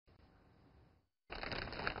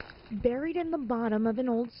buried in the bottom of an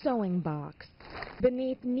old sewing box,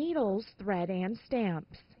 beneath needles, thread, and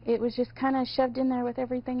stamps. It was just kind of shoved in there with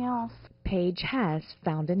everything else. Paige Hess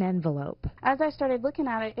found an envelope. As I started looking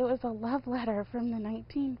at it, it was a love letter from the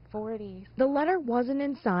 1940s. The letter wasn't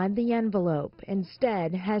inside the envelope.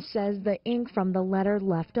 Instead, Hess says the ink from the letter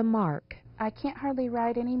left a mark. I can't hardly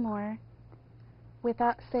write anymore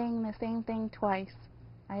without saying the same thing twice.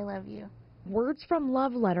 I love you. Words from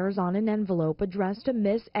love letters on an envelope addressed to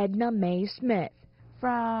Miss Edna Mae Smith.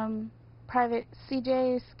 From Private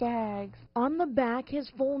C.J. Skaggs. On the back, his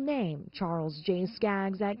full name, Charles J.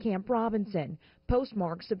 Skaggs at Camp Robinson,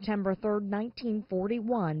 postmarked September 3rd,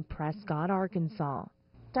 1941, Prescott, Arkansas.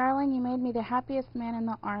 Darling, you made me the happiest man in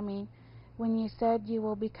the Army when you said you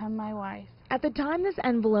will become my wife. At the time this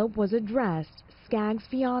envelope was addressed, Skaggs'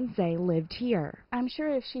 fiancée lived here. I'm sure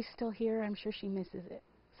if she's still here, I'm sure she misses it.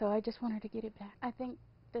 So I just want her to get it back. I think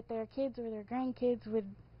that their kids or their grandkids would,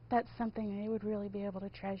 that's something they would really be able to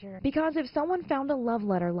treasure. Because if someone found a love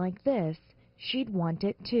letter like this, she'd want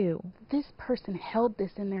it too. This person held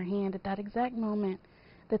this in their hand at that exact moment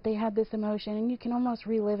that they had this emotion, and you can almost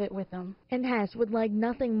relive it with them. And Hess would like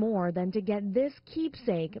nothing more than to get this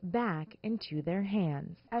keepsake back into their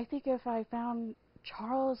hands. I think if I found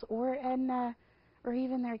Charles or Edna or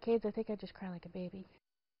even their kids, I think I'd just cry like a baby.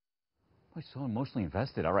 Boy, so emotionally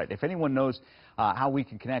invested. All right, if anyone knows how we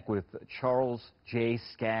can connect with Charles J.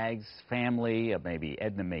 Skaggs' family, maybe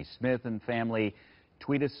Edna Mae Smith and family,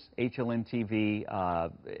 tweet us, HLN-TV,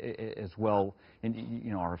 as well. And,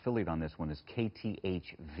 you know, our affiliate on this one is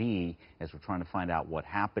KTHV, as we're trying to find out what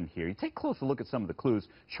happened here. You take a closer look at some of the clues.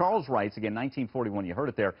 Charles writes, again, 1941, you heard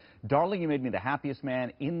it there, "Darling, you made me the happiest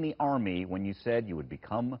man in the Army when you said you would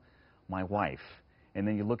become my wife." And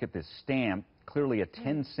then you look at this stamp, clearly a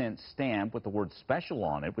 10-cent stamp with the word special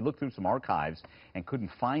on it. We looked through some archives and couldn't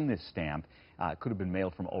find this stamp. It could have been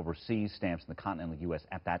mailed from overseas. Stamps in the continental U.S.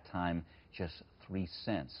 at that time, just 3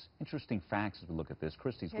 cents. Interesting facts as we look at this.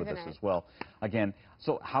 Christy's with us as well. Again,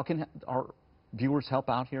 so how can our viewers help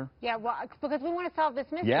out here? Yeah, well, because we want to solve this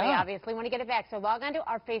mystery, obviously. We want to get it back. So log on to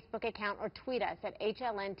our Facebook account or tweet us at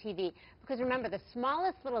HLN-TV. Because remember, the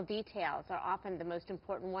smallest little details are often the most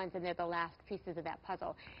important ones, and they're the last pieces of that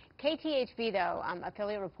puzzle. KTHV, though,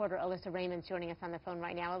 affiliate reporter Alyssa Raymond's joining us on the phone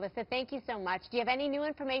right now. Alyssa, thank you so much. Do you have any new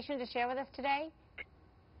information to share with us today?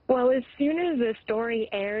 Well, as soon as the story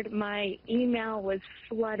aired, my email was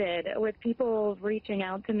flooded with people reaching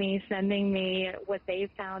out to me, sending me what they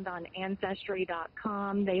found on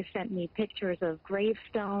Ancestry.com. They sent me pictures of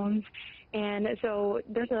gravestones. And so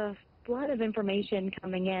there's a flood of information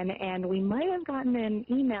coming in, and we might have gotten an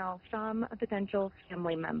email from a potential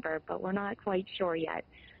family member, but we're not quite sure yet.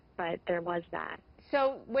 But there was that.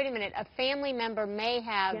 So, wait a minute. A family member may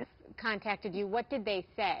have contacted you. What did they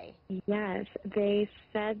say? Yes, they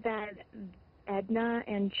said that Edna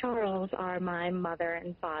and Charles are my mother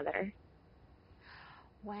and father.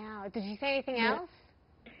 Wow. Did you say anything else?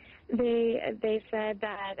 They said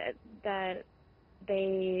that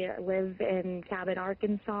they live in Cabot,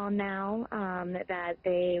 Arkansas now, that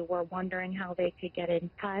they were wondering how they could get in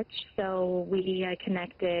touch. So we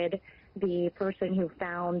connected the person who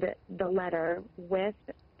found the letter with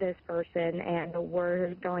this person, and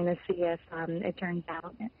we're going to see if it turns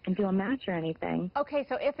out into a match or anything. Okay,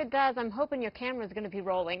 so if it does, I'm hoping your camera's going to be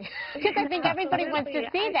rolling, because I think everybody wants to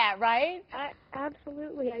see that, right?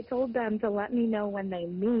 Absolutely. I told them to let me know when they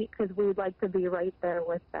meet, because we'd like to be right there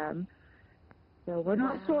with them. So we're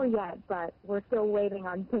not sure yet, but we're still waiting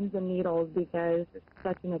on pins and needles because it's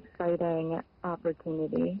such an exciting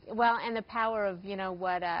opportunity. Well, and the power of, you know,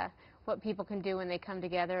 what people can do when they come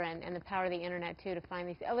together, and the power of the internet, too, to find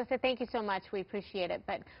these. Alyssa, thank you so much. We appreciate it.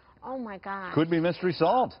 But, oh, my gosh. Could be mystery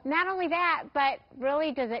solved. Not only that, but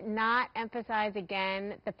really, does it not emphasize,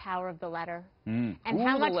 again, the power of the letter? And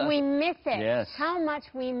how much we miss it. Yes. How much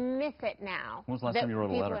we miss it now. When was the last time you wrote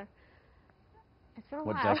a letter? It's been a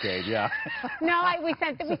while. What decade, yeah. No, we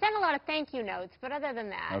sent a lot of thank you notes, but other than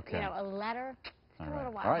that, you know, a letter, it's been a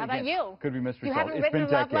little while. All right, how about you? Could be mystery you solved. You haven't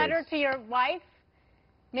written a love letter to your wife?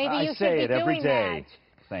 Maybe you should be doing that. I say it every day.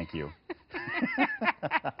 Thank you.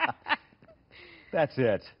 That's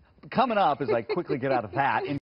it. Coming up as I quickly get out of that.